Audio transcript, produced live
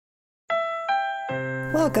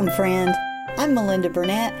Welcome, friend. I'm Melinda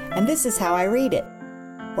Burnett, and this is How I Read It,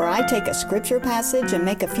 where I take a scripture passage and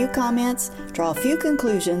make a few comments, draw a few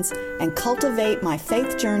conclusions, and cultivate my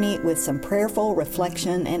faith journey with some prayerful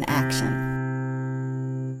reflection and action.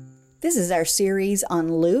 This is our series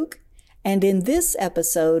on Luke, and in this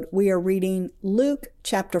episode, we are reading Luke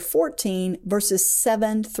chapter 14, verses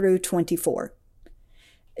 7 through 24.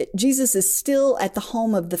 Jesus is still at the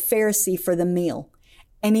home of the Pharisee for the meal,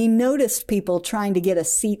 and he noticed people trying to get a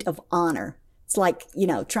seat of honor. It's like,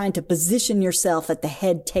 trying to position yourself at the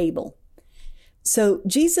head table. So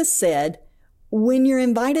Jesus said, when you're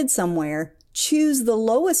invited somewhere, choose the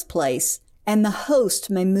lowest place and the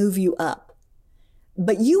host may move you up.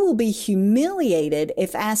 But you will be humiliated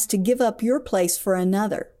if asked to give up your place for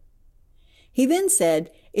another. He then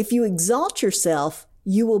said, if you exalt yourself,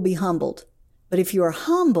 you will be humbled. But if you are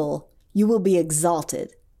humble, you will be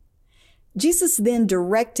exalted. Jesus then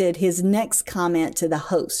directed his next comment to the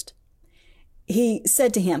host. He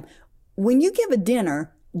said to him, when you give a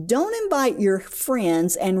dinner, don't invite your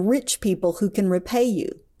friends and rich people who can repay you.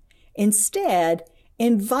 Instead,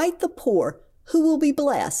 invite the poor who will be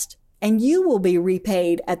blessed, and you will be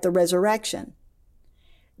repaid at the resurrection.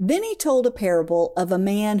 Then he told a parable of a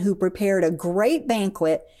man who prepared a great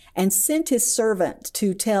banquet and sent his servant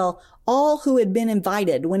to tell all who had been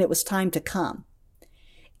invited when it was time to come.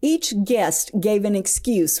 Each guest gave an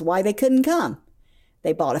excuse why they couldn't come.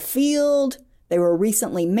 They bought a field. They were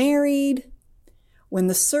recently married. When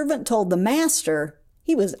the servant told the master,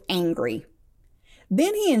 he was angry.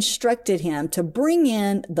 Then he instructed him to bring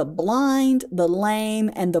in the blind, the lame,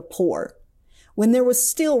 and the poor. When there was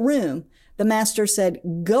still room, the master said,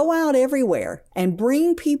 go out everywhere and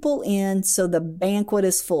bring people in so the banquet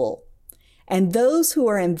is full. And those who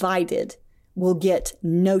are invited will get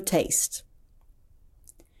no taste.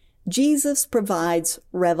 Jesus provides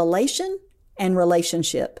revelation and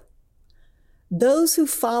relationship. Those who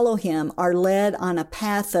follow him are led on a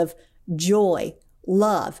path of joy,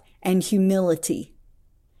 love, and humility.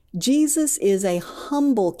 Jesus is a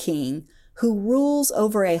humble king who rules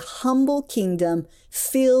over a humble kingdom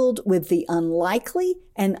filled with the unlikely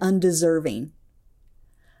and undeserving.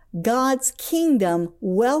 God's kingdom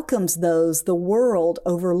welcomes those the world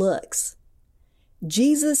overlooks.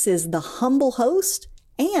 Jesus is the humble host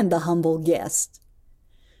and the humble guest.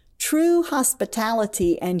 True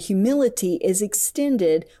hospitality and humility is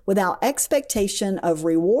extended without expectation of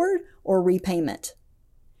reward or repayment.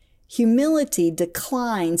 Humility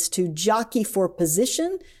declines to jockey for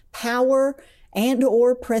position, power, and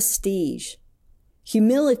or prestige.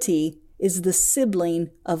 Humility is the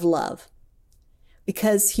sibling of love,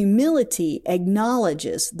 because humility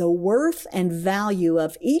acknowledges the worth and value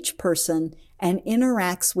of each person and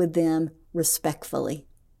interacts with them respectfully.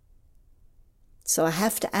 So I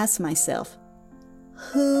have to ask myself,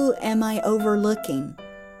 who am I overlooking?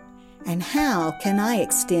 And how can I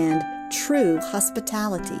extend true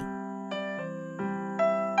hospitality?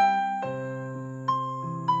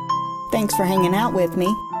 Thanks for hanging out with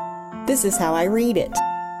me. This is How I Read It.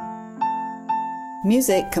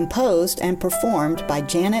 Music composed and performed by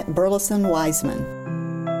Janet Burleson Wiseman.